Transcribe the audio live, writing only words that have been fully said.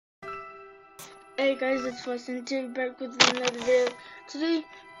Hey guys, it's Weston back with another video. Today,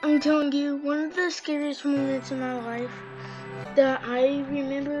 I'm telling you one of the scariest moments in my life that I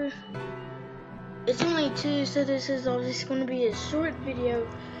remember. It's only two, so this is obviously going to be a short video.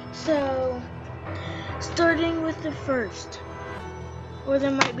 So, starting with the first, or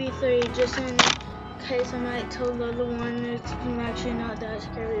there might be three, just in case I might tell the other one. It's actually not that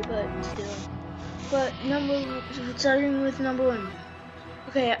scary, but still. But starting with number one.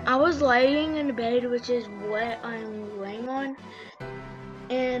 Okay, I was laying in bed, which is what I'm laying on,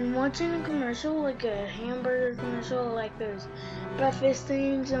 and watching a commercial, like a hamburger commercial, like those breakfast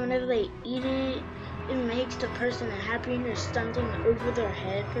things, and whenever they eat it, it makes the person happy and there's something over their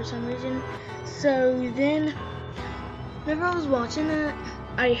head for some reason. So then, whenever I was watching that,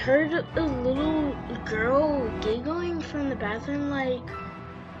 I heard a little girl giggling from the bathroom, like,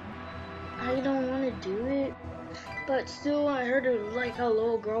 I don't want to do it. But still, I heard like a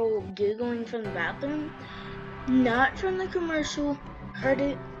little girl giggling from the bathroom. Not from the commercial. Heard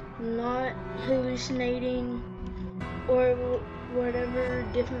it, not hallucinating or whatever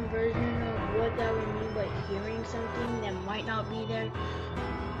different version of what that would mean, but hearing something that might not be there.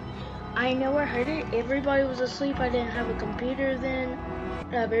 I know I heard it. Everybody was asleep. I didn't have a computer then.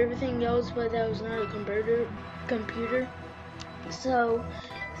 I have everything else, but that was not a computer. So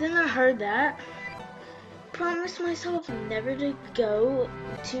then I heard that. Promised myself never to go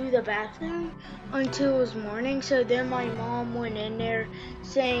to the bathroom until it was morning. So then my mom went in there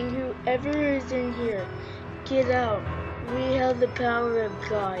saying, whoever is in here, get out. We have the power of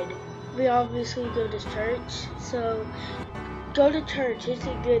God. We obviously go to church, so go to church. It's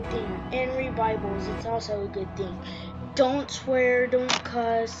a good thing. And read Bibles. It's also a good thing. Don't swear. Don't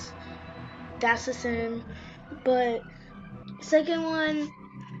cuss. That's a sin. But second one,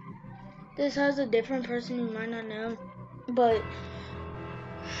 this has a different person you might not know, but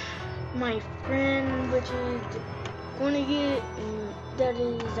my friend, which is going to get, that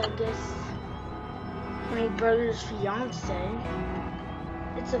is, I guess, my brother's fiance.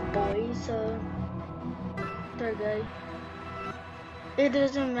 It's a boy, so that guy. It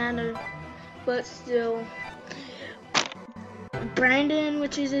doesn't matter, but still. Brandon,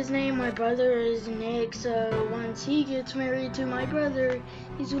 which is his name, my brother is Nick, so once he gets married to my brother,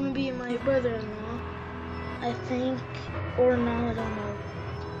 he's going to be my brother-in-law, I think, or not, I don't know,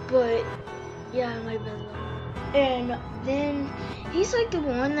 but yeah, my brother. And then he's like the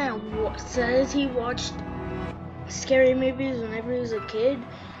one that says he watched scary movies whenever he was a kid.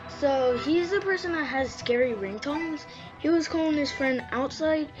 So he's the person that has scary ringtones. He was calling his friend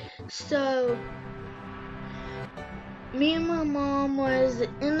outside. So me and my mom was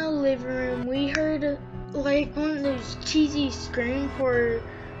in the living room. We heard like one of those cheesy screams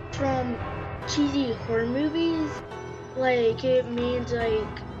from cheesy horror movies. Like it means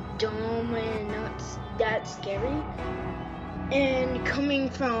like dumb and not that scary. And coming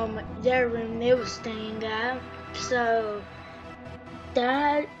from their room they were staying at. So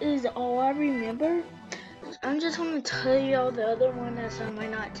that is all I remember. I'm just going to tell you all the other one that I might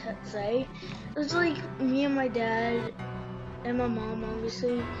not say. It was like me and my dad and my mom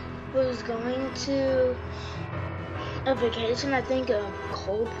obviously was going to a vacation, I think a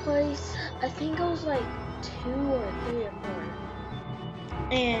cold place. I think it was like 2 or 3 or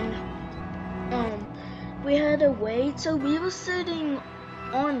 4. And we had to wait, so we were sitting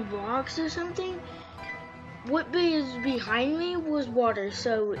on rocks or something. What is behind me was water,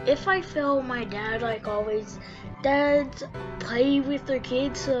 so if I fell, my dad, like always, dads play with their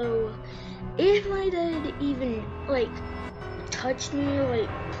kids, so if my dad even like touched me, like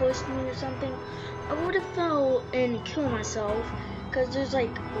pushed me or something, I would have fell and killed myself, because there's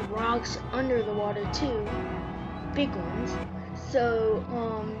like rocks under the water too, big ones. So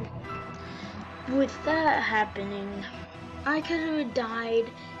with that happening, I could have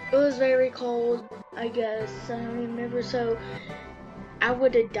died. It was very cold, I guess, I don't remember, so I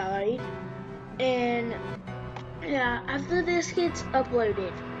would have died. And yeah, after this gets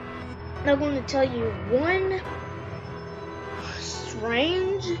uploaded, I'm going to tell you one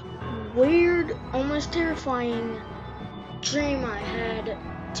strange, weird, almost terrifying dream I had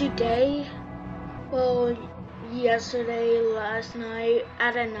today. Well, yesterday, last night,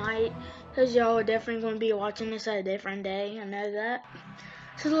 at a night, because y'all are definitely going to be watching this at a different day, I know that.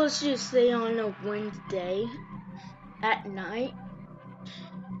 So let's just stay on a Wednesday at night.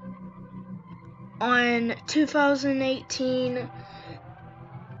 On 2018,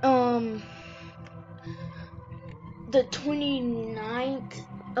 the 29th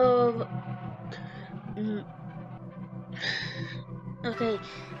of Okay,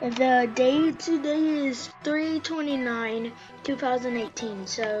 and the date today is 3/29/2018.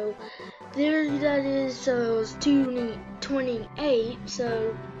 So there that is. So it's 2/28.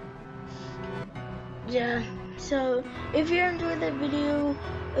 So yeah. So if you enjoyed that video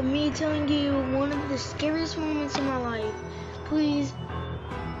of me telling you one of the scariest moments in my life, please.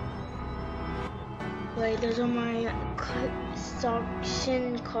 Wait, those are my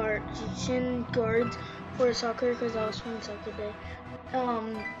shin guards for soccer because I was playing soccer today.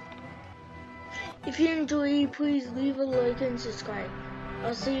 If you enjoyed, please leave a like and subscribe.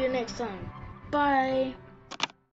 I'll see you next time. Bye.